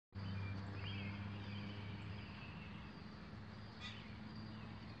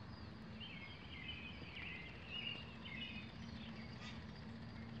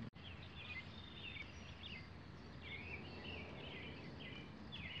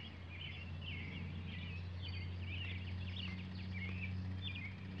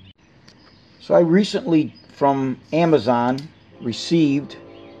So I recently from Amazon received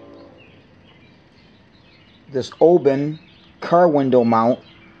this Oben car window mount,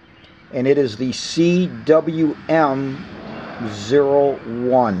 and it is the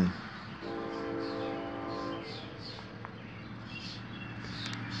CWM-01.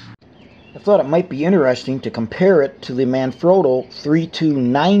 I thought it might be interesting to compare it to the Manfrotto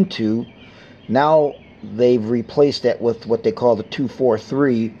 3292. Now they've replaced that with what they call the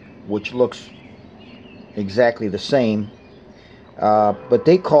 243, which looks exactly the same, but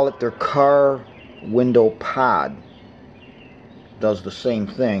they call it their car window pod. Does the same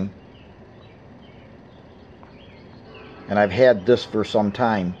thing, and I've had this for some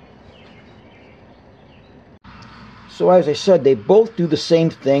time. So as I said, they both do the same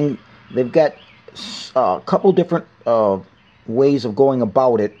thing. They've got a couple different ways of going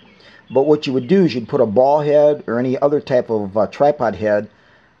about it, but what you would do is you'd put a ball head or any other type of tripod head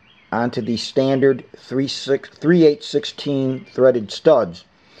onto the standard 3/8/16 threaded studs,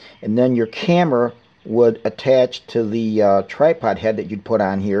 and then your camera would attach to the tripod head that you'd put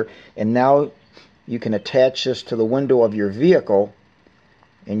on here, and now you can attach this to the window of your vehicle,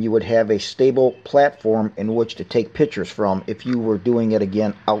 and you would have a stable platform in which to take pictures from if you were doing it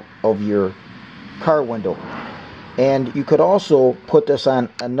again out of your car window. And you could also put this on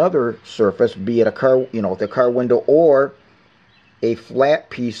another surface, be it a car, the car window, or a flat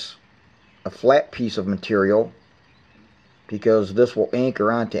piece of material, because this will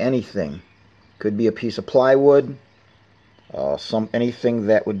anchor onto anything. Could be a piece of plywood, anything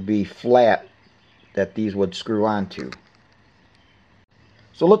that would be flat that these would screw onto.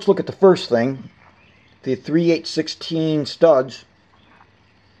 So let's look at the first thing, the 3/8/16 studs.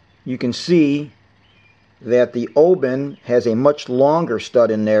 You can see that the Oben has a much longer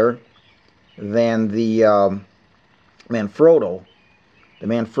stud in there than the Manfrotto. The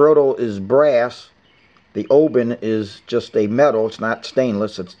Manfrotto is brass. The Oben is just a metal. It's not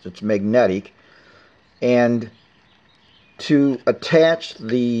stainless. It's magnetic. And to attach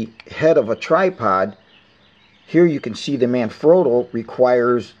the head of a tripod, here you can see the Manfrotto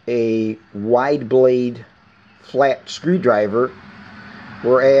requires a wide blade flat screwdriver,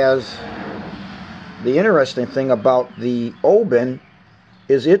 whereas the interesting thing about the Oben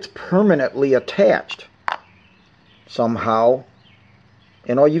is it's permanently attached somehow,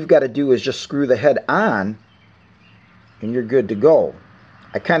 and all you've got to do is just screw the head on and you're good to go.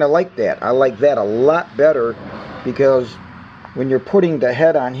 I kind of like that. I like that a lot better, because when you're putting the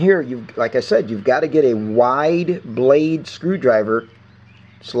head on here, like I said, you've got to get a wide blade screwdriver,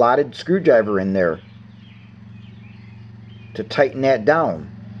 slotted screwdriver in there to tighten that down.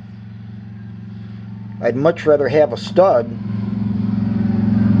 I'd much rather have a stud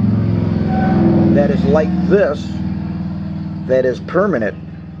that is like this, that is permanent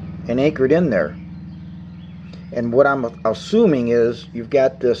and anchored in there. And what I'm assuming is you've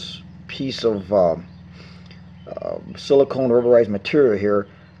got this piece of silicone rubberized material here.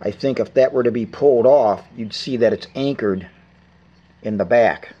 I think if that were to be pulled off, you'd see that it's anchored in the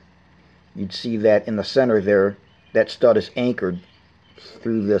back. You'd see that in the center there, that stud is anchored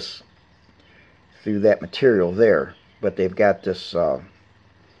through that material there, but they've got this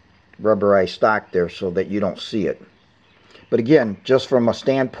rubberized stock there so that you don't see it. But again, just from a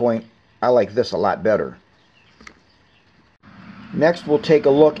standpoint, I like this a lot better. Next, we'll take a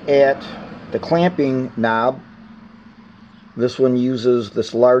look at the clamping knob. This one uses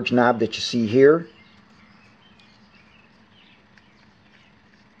this large knob that you see here.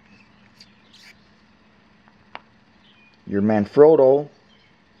 Your Manfrotto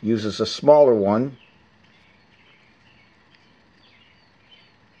uses a smaller one,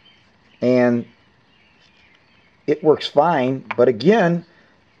 and it works fine, but again,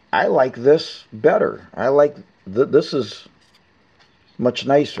 I like this better. I like this is much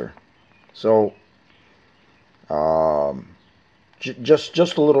nicer. So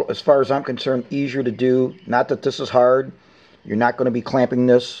just a little, as far as I'm concerned, easier to do. Not that this is hard. You're not going to be clamping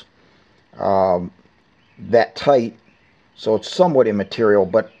this that tight, so it's somewhat immaterial,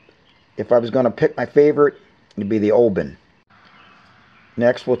 but if I was going to pick my favorite, it'd be the Oben.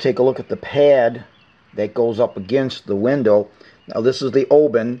 Next, we'll take a look at the pad that goes up against the window. Now this is the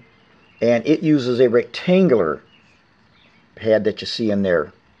Oben, and it uses a rectangular pad that you see in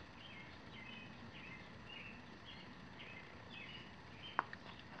there.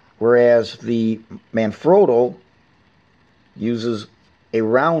 Whereas the Manfrotto uses a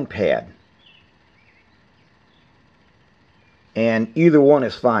round pad. And either one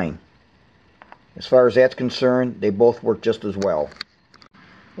is fine. As far as that's concerned, they both work just as well.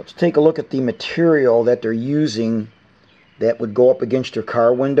 Let's take a look at the material that they're using that would go up against your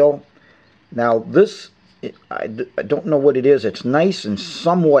car window. Now this, I don't know what it is. It's nice and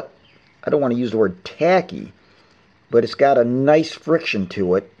somewhat, I don't want to use the word tacky, but it's got a nice friction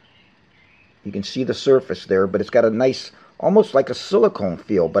to it. You can see the surface there, but it's got a nice, almost like a silicone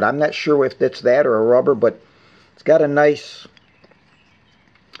feel, but I'm not sure if it's that or a rubber, but it's got a nice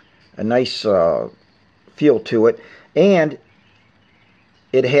feel to it. And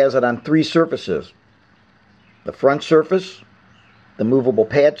it has it on 3 surfaces: the front surface, the movable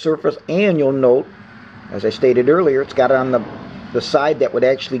pad surface, and you'll note, as I stated earlier, it's got it on the side that would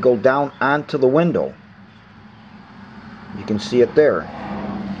actually go down onto the window. You can see it there.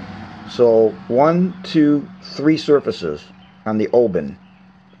 So 1, 2, 3 surfaces on the Oben.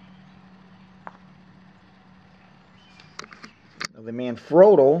 The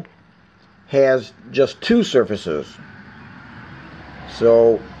Manfrotto has just 2 surfaces.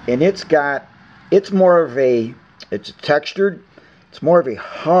 So, and it's textured, it's more of a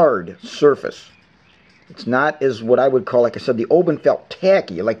hard surface. It's not as what I would call, like I said, the Oben felt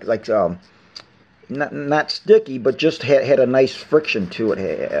tacky, not sticky, but just had a nice friction to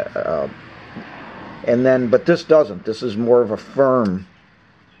it. But this doesn't. This is more of a firm.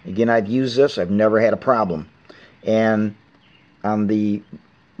 Again, I've used this. I've never had a problem. And on the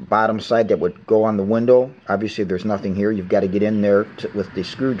bottom side that would go on the window, obviously there's nothing here. You've got to get in there with the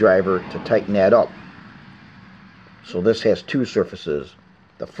screwdriver to tighten that up. So this has 2 surfaces,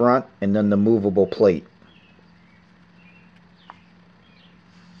 the front and then the movable plate.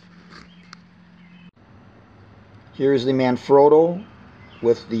 Here's the Manfrotto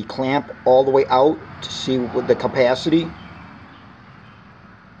with the clamp all the way out to see what the capacity.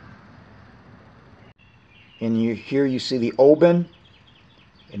 And here you see the Oben,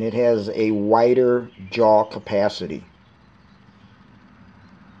 and it has a wider jaw capacity.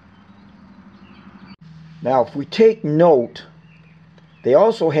 Now if we take note, they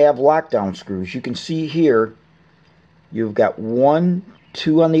also have lockdown screws. You can see here you've got 1,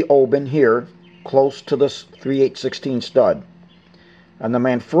 2 on the Oben here, close to this 3/8/16 stud. On the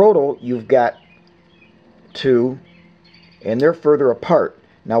Manfrotto you've got 2, and they're further apart.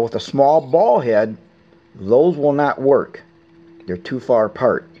 Now with a small ball head, those will not work. They're too far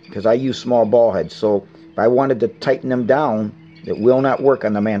apart, because I use small ball heads. So if I wanted to tighten them down, it will not work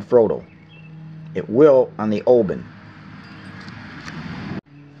on the Manfrotto. It will on the Oben.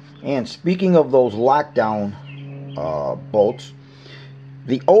 And speaking of those lockdown bolts,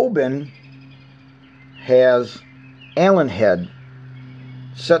 the Oben has Allen head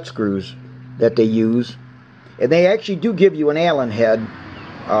set screws that they use, and they actually do give you an Allen head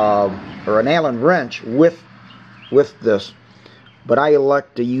or an Allen wrench with this, but I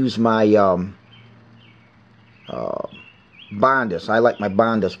elect to use my Bondus. I like my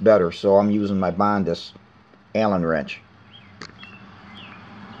Bondus better, so I'm using my Bondus Allen wrench.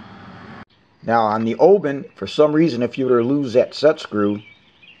 Now on the Oben, for some reason, if you were to lose that set screw,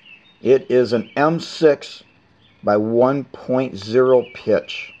 it is an M6 by 1.0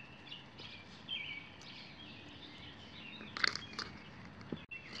 pitch.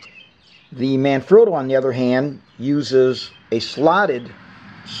 The Manfrotto, on the other hand, uses a slotted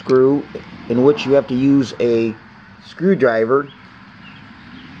screw in which you have to use a screwdriver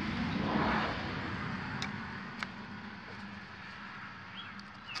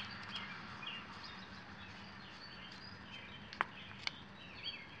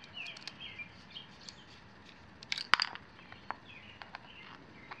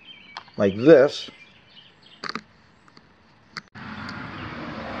like this.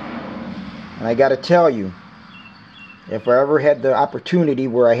 And I got to tell you, if I ever had the opportunity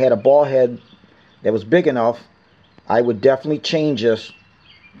where I had a ball head that was big enough, I would definitely change this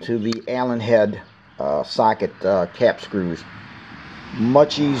to the Allen head socket cap screws.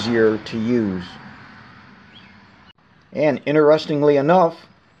 Much easier to use. And interestingly enough,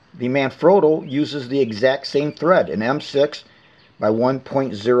 the Manfrotto uses the exact same thread, an M6 by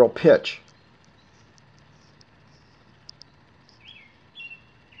 1.0 pitch.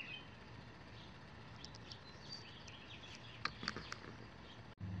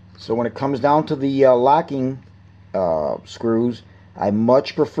 So when it comes down to the locking screws, I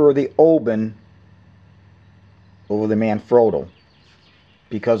much prefer the Oben over the Manfrotto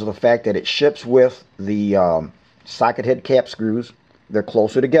because of the fact that it ships with the socket head cap screws. They're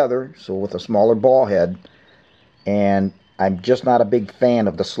closer together, so with a smaller ball head, and I'm just not a big fan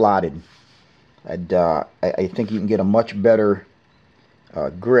of the slotted. I think you can get a much better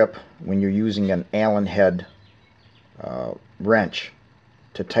grip when you're using an Allen head wrench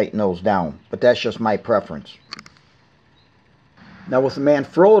to tighten those down, but that's just my preference. Now with the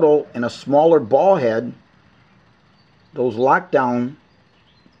Manfrotto and a smaller ball head, those lockdown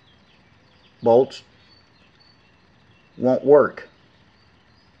bolts won't work.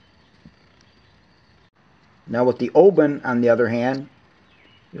 Now with the Oben, on the other hand,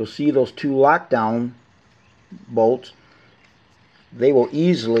 you'll see those two lockdown bolts. They will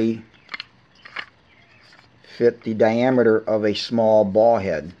easily fit the diameter of a small ball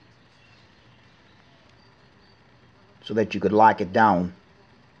head so that you could lock it down.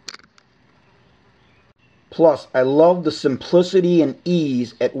 Plus, I love the simplicity and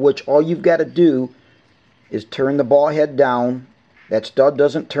ease at which all you've got to do is turn the ball head down. That stud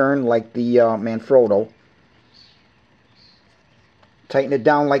doesn't turn like the Manfrotto. Tighten it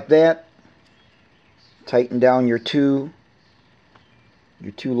down like that. Tighten down your two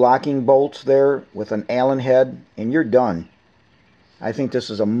locking bolts there with an Allen head, and you're done. I think this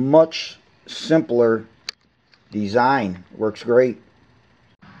is a much simpler design. Works great.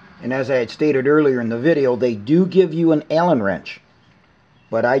 And as I had stated earlier in the video, they do give you an Allen wrench,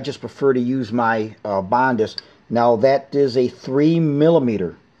 but I just prefer to use my Bondis. Now that is a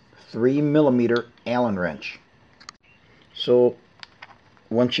 3mm Allen wrench. So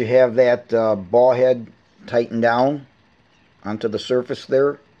once you have that ball head tightened down onto the surface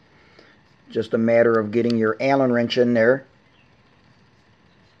there, just a matter of getting your Allen wrench in there.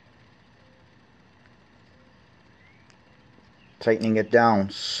 Tightening it down.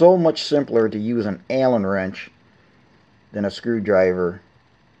 So much simpler to use an Allen wrench than a screwdriver,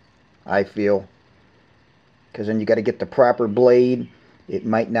 I feel, because then you got to get the proper blade. It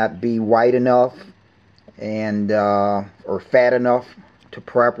might not be wide enough and or fat enough to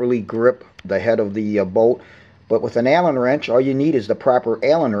properly grip the head of the bolt. But with an Allen wrench, all you need is the proper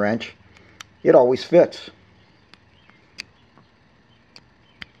Allen wrench. It always fits.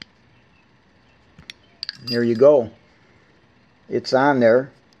 There you go. It's on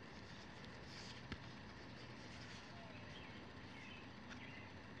there.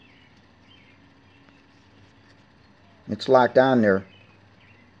 It's locked on there.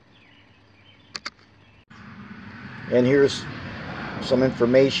 And here's some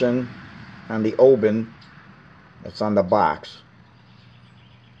information on the Oben that's on the box.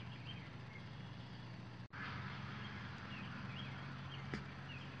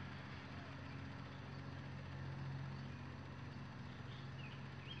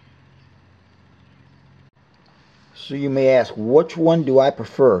 So you may ask, which one do I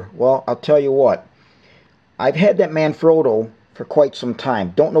prefer? Well, I'll tell you what. I've had that Manfrotto for quite some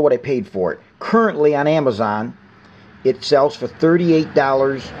time. Don't know what I paid for it. Currently on Amazon, it sells for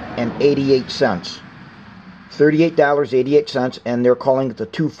 $38.88. $38.88, and they're calling it the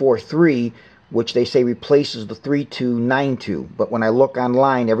 243, which they say replaces the 3292. But when I look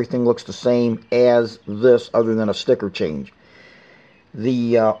online, everything looks the same as this, other than a sticker change.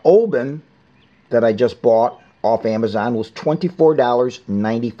 The Oben that I just bought off Amazon was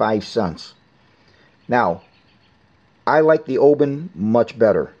 $24.95. Now, I like the Oben much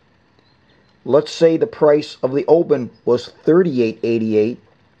better. Let's say the price of the Oben was $38.88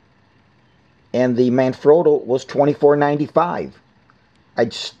 and the Manfrotto was $24.95.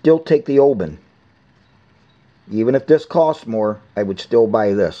 I'd still take the Oben. Even if this costs more, I would still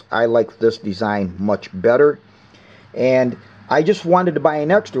buy this. I like this design much better. And I just wanted to buy an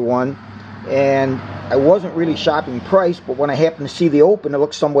extra one, and I wasn't really shopping price, but when I happened to see the Oben, it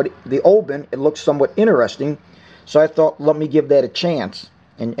looked somewhat interesting. So I thought, let me give that a chance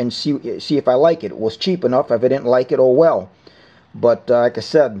and see if I like it. It was cheap enough. If I didn't like it, oh well. But like I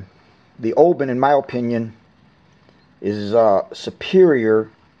said, the Oben, in my opinion, is superior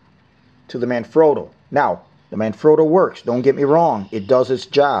to the Manfrotto. Now, the Manfrotto works. Don't get me wrong. It does its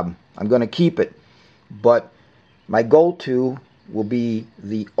job. I'm going to keep it. But my go-to will be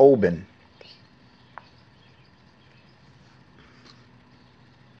the Oben.